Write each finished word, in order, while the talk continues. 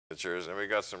and we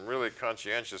got some really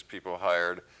conscientious people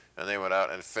hired, and they went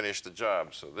out and finished the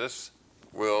job. So this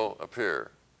will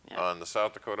appear on the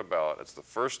South Dakota ballot. It's the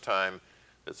first time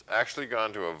it's actually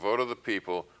gone to a vote of the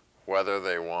people whether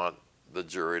they want the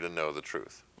jury to know the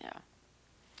truth. Yeah.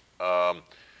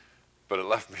 But it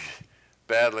left me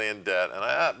badly in debt,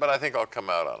 but I think I'll come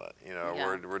out on it. You know,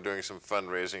 Yeah. we're doing some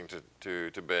fundraising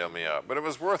to bail me out, but it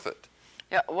was worth it.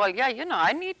 Yeah, well, yeah, you know,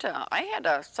 I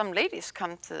had some ladies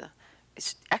come to,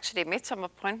 actually made some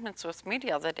appointments with me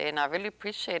the other day, and I really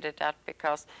appreciated that,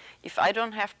 because if I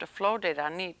don't have the flow that I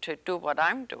need to do what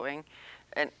I'm doing,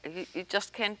 and you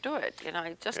just can't do it, you know,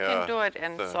 you just can't do it,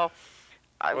 and so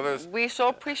we so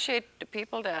appreciate the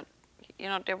people that, you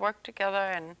know, they work together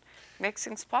and make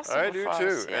things possible I do for too,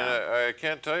 us. and I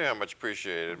can't tell you how much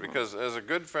appreciated, because as a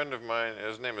good friend of mine,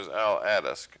 his name is Al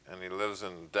Adisk, and he lives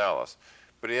in Dallas,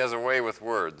 but he has a way with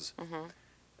words,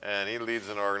 and he leads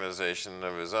an organization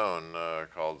of his own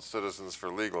called Citizens for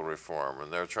Legal Reform,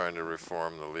 and they're trying to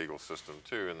reform the legal system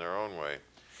too in their own way.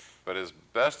 But his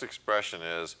best expression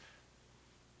is,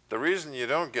 the reason you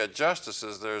don't get justice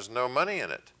is there's no money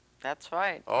in it. That's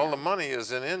right. All the money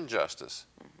is in injustice.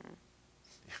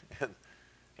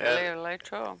 Really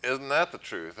true. Isn't that the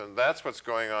truth? And that's what's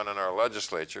going on in our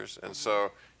legislatures. And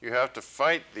so you have to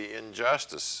fight the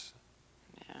injustice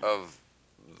of,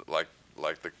 like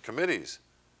the committees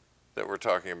that we're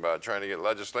talking about, trying to get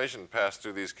legislation passed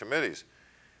through these committees.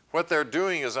 What they're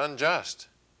doing is unjust.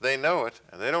 They know it,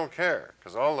 and they don't care,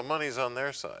 because all the money's on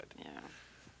their side. Yeah.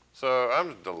 So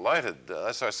I'm delighted.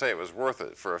 As I say, it was worth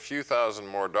it. For a few thousand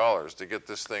more dollars to get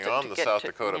this thing on the South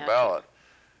Dakota ballot,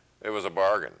 it was a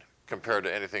bargain compared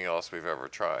to anything else we've ever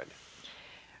tried.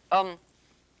 I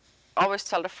always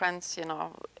tell the friends, you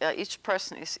know, each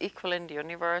person is equal in the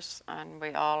universe, and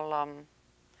we all,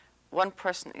 one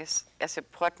person is as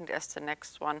important as the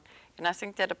next one. And I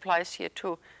think that applies here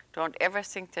too. Don't ever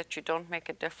think that you don't make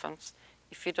a difference.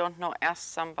 If you don't know, ask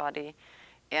somebody.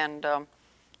 And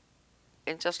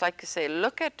just like you say,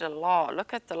 look at the law,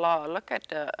 look at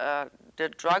the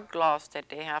drug laws that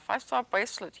they have. I saw a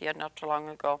bracelet here not too long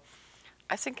ago.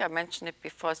 I think I mentioned it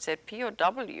before. It said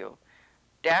POW-D.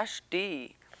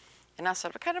 And I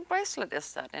said, what kind of bracelet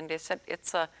is that? And they said,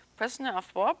 it's a prisoner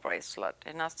of war bracelet.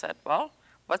 And I said, well,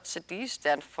 what's the D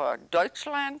stand for?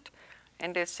 Deutschland?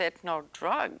 And they said, no,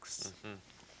 drugs.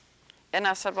 And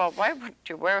I said, well, why would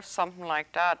you wear something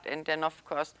like that? And then, of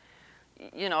course,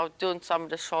 you know, doing some of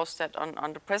the shows that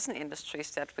on the prison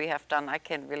industries that we have done, I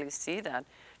can really see that,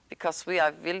 because we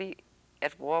are really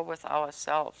at war with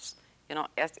ourselves, you know,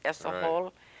 as a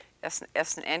whole, as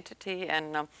an entity,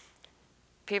 and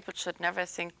people should never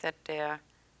think that their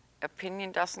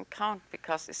opinion doesn't count,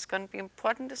 because it's going to be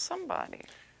important to somebody.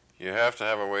 You have to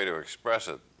have a way to express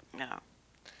it. Yeah.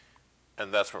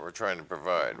 And that's what we're trying to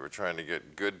provide. We're trying to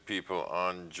get good people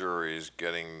on juries,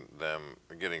 getting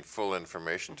full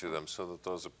information to them so that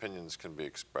those opinions can be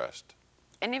expressed.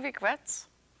 Any regrets?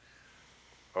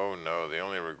 Oh no, the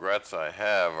only regrets I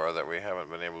have are that we haven't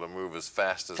been able to move as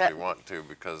fast as we want to,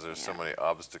 because there's so many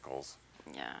obstacles.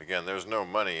 Yeah. Again, there's no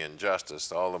money in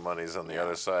justice. All the money's on the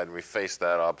other side, and we face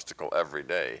that obstacle every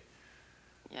day.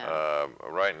 Yeah.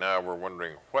 Right now, we're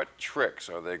wondering what tricks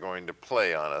are they going to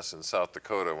play on us in South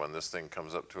Dakota when this thing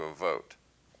comes up to a vote,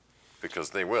 because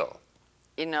they will.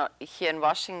 You know, here in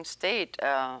Washington State,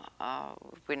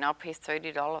 we now pay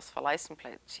 $30 for license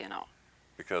plates, you know.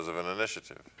 Because of an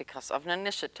initiative. Because of an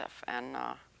initiative. And,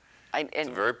 it's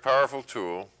a very powerful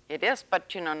tool. It is,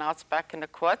 but, you know, now it's back in the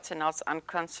courts, and now it's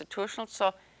unconstitutional.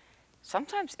 So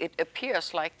sometimes it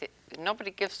appears like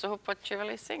nobody gives a hoot what you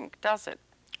really think, does it?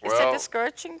 Is it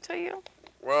discouraging to you?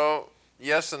 Well,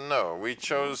 yes and no. We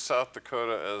chose South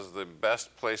Dakota as the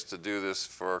best place to do this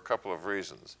for a couple of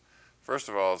reasons. First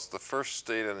of all, it's the first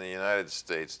state in the United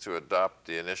States to adopt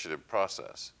the initiative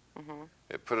process.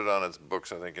 It put it on its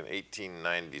books, I think, in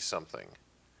 1890-something.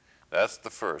 That's the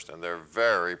first, and they're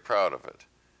very proud of it.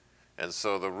 And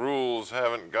so the rules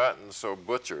haven't gotten so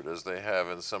butchered as they have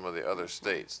in some of the other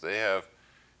states. They have,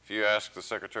 if you ask the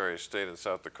Secretary of State in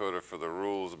South Dakota for the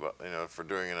rules about, you know, for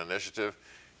doing an initiative,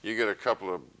 you get a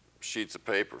couple of sheets of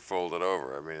paper folded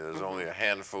over. I mean, there's only a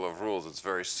handful of rules. It's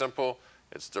very simple,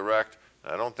 it's direct,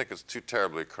 and I don't think it's too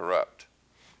terribly corrupt.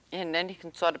 And then you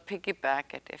can sort of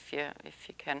piggyback it if you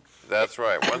can. That's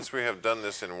right. Once we have done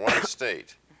this in one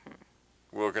state,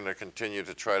 we're going to continue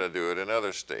to try to do it in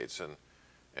other states. And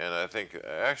I think,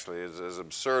 actually, as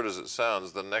absurd as it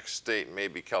sounds, the next state may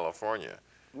be California.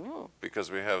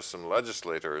 Because we have some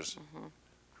legislators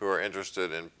who are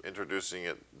interested in introducing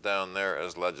it down there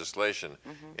as legislation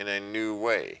in a new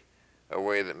way, a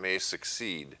way that may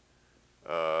succeed.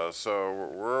 So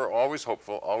we're always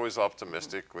hopeful, always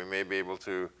optimistic. We may be able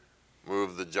to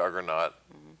move the juggernaut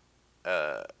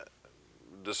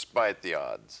despite the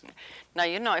odds. Now,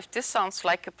 you know, if this sounds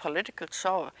like a political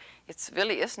show, it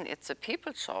really isn't. It's a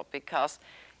people show because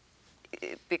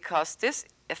this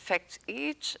affects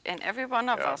each and every one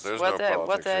of us, there's whether no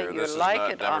politics whether here. you This like is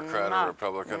not it Democrat or or not.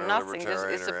 Republican or Nothing.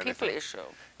 Libertarian It's a or people anything.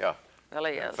 issue. Yeah.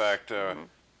 Really In is. fact,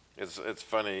 it's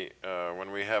funny,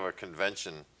 when we have a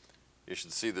convention, you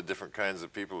should see the different kinds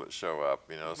of people that show up.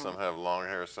 You know, some have long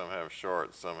hair, some have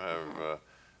short, some have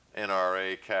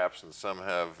NRA caps, and some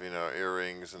have, you know,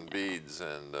 earrings and beads,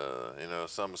 and, you know,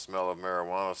 some smell of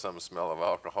marijuana, some smell of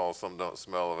alcohol, some don't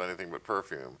smell of anything but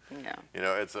perfume. Yeah. You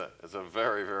know, it's a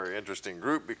very, very interesting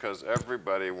group because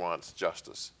everybody wants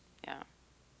justice. Yeah.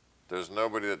 There's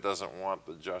nobody that doesn't want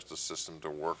the justice system to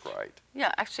work right.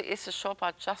 Yeah, actually, it's a show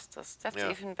about justice. That's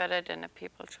Yeah. even better than a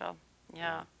people show.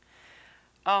 Yeah.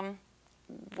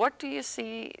 What do you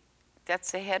see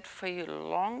that's ahead for you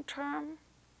long term?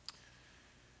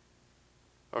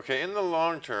 Okay, in the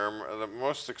long term, the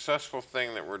most successful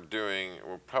thing that we're doing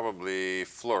will probably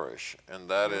flourish, and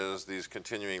that is these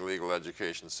continuing legal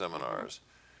education seminars.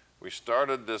 We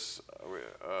started this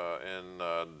in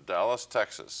Dallas,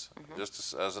 Texas,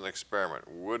 just as an experiment.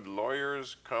 Would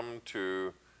lawyers come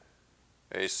to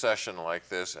a session like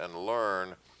this and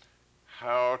learn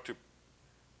how to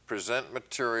present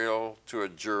material to a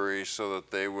jury so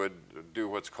that they would do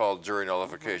what's called jury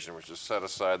nullification, which is set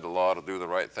aside the law to do the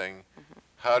right thing?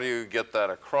 How do you get that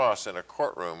across in a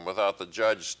courtroom without the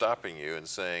judge stopping you and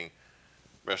saying,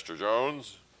 Mr.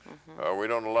 Jones, we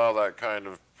don't allow that kind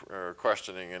of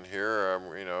questioning in here,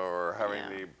 you know, or having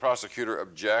the prosecutor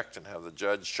object and have the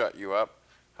judge shut you up?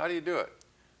 How do you do it?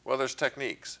 Well, there's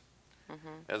techniques.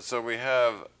 And so we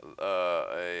have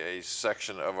a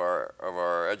section of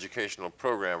our educational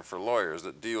program for lawyers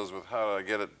that deals with how to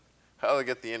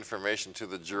get the information to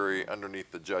the jury underneath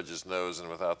the judge's nose and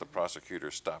without the prosecutor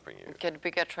stopping you. Get a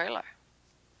bigger trailer.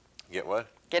 Get what?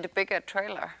 Get a bigger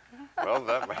trailer. Well,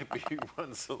 that might be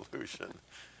one solution.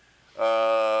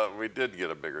 We did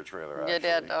get a bigger trailer, actually. You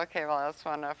did? Okay, well, that's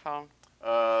wonderful.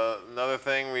 Another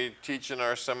thing we teach in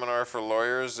our seminar for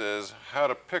lawyers is how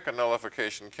to pick a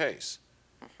nullification case.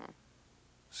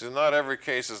 See, not every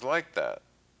case is like that.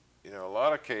 You know, a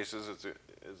lot of cases, it's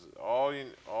all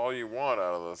you want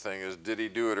out of the thing is, did he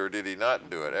do it or did he not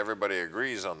do it? Everybody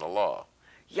agrees on the law.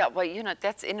 Yeah, well, you know,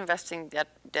 that's interesting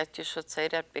that you should say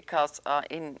that because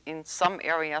in some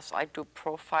areas I do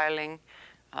profiling,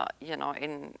 you know,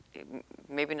 in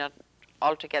maybe not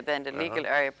altogether in the legal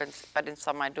area, but in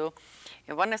some I do.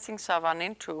 And one of the things I run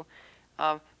into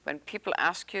when people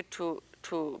ask you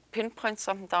to pinpoint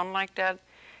something down like that,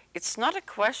 it's not a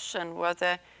question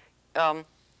whether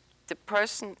the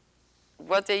person,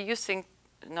 whether you think,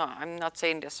 no, I'm not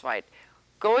saying this right.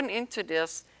 Going into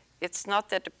this, it's not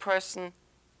that the person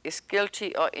is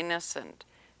guilty or innocent.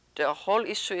 The whole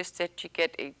issue is that you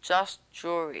get a just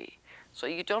jury. So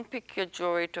you don't pick your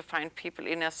jury to find people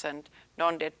innocent,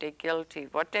 knowing that they're guilty.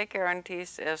 What they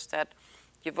guarantees is that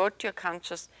you vote to your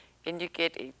conscience and you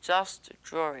get a just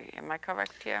jury. Am I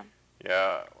correct here?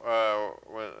 Yeah.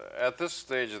 At this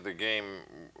stage of the game,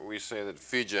 we say that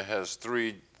FIJA has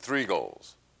three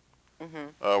goals.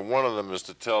 One of them is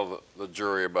to tell the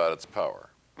jury about its power.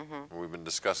 We've been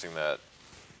discussing that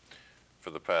for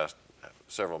the past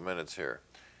several minutes here.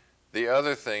 The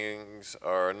other things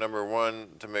are, number one,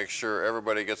 to make sure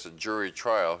everybody gets a jury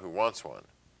trial who wants one.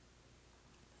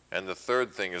 And the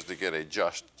third thing is to get a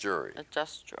just jury. A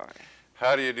just jury.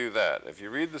 How do you do that? If you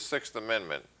read the Sixth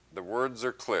Amendment, the words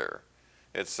are clear.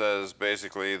 It says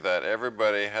basically that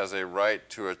everybody has a right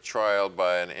to a trial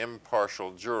by an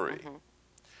impartial jury.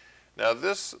 Now,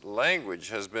 this language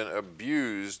has been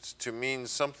abused to mean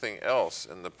something else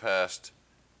in the past,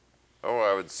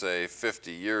 I would say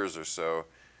 50 years or so.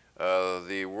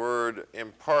 The word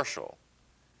impartial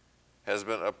has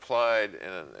been applied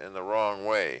in the wrong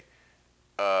way.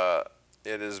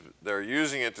 They're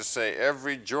using it to say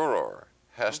every juror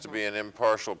has to be an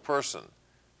impartial person.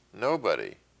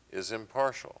 Nobody is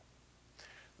impartial.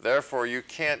 Therefore, you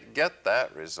can't get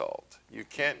that result. You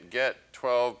can't get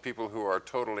 12 people who are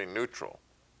totally neutral.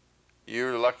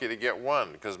 You're lucky to get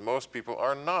one, because most people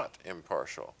are not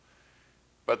impartial.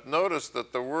 But notice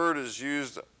that the word is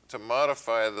used to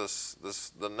modify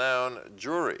the noun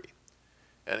jury.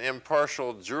 An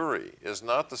impartial jury is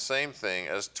not the same thing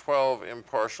as 12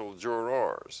 impartial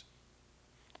jurors.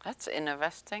 That's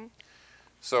interesting.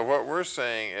 So what we're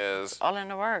saying is, All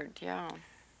in a word, yeah.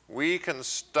 we can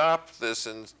stop this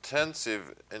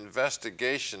intensive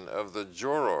investigation of the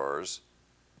jurors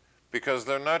because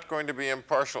they're not going to be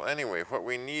impartial anyway. What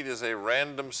we need is a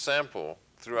random sample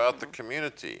throughout the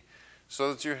community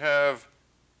so that you have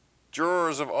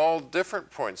jurors of all different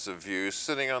points of view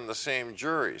sitting on the same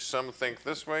jury. Some think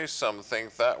this way, some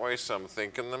think that way, some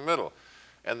think in the middle.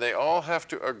 And they all have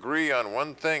to agree on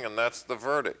one thing, and that's the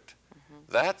verdict.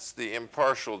 That's the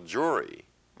impartial jury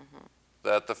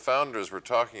that the founders were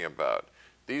talking about.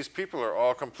 These people are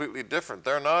all completely different.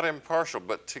 They're not impartial,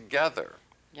 but together.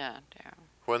 Yeah, they are.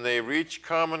 When they reach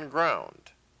common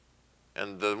ground,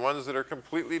 and the ones that are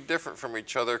completely different from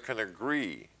each other can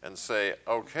agree and say,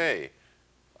 okay,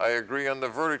 I agree on the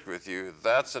verdict with you,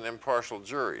 that's an impartial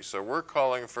jury. So we're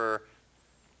calling for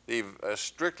a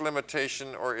strict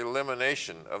limitation or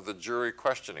elimination of the jury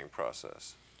questioning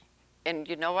process. And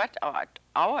you know what? Our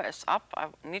hour is up. I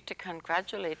need to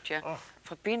congratulate you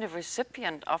for being a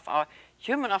recipient of our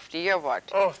Human of the Year award.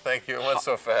 Oh, thank you. It went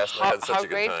so fast. I had such a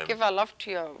good How time. great. Give our love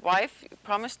to your wife. You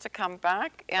promised to come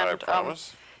back. And I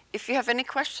promise. if you have any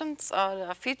questions,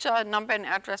 the FIJA number and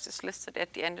address is listed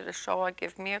at the end of the show.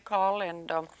 Give me a call,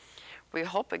 and we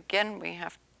hope again we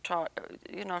have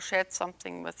shared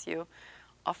something with you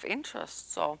of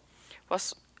interest. So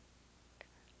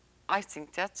I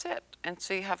think that's it. And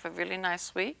so you have a really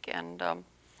nice week, and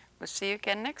we'll see you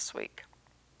again next week.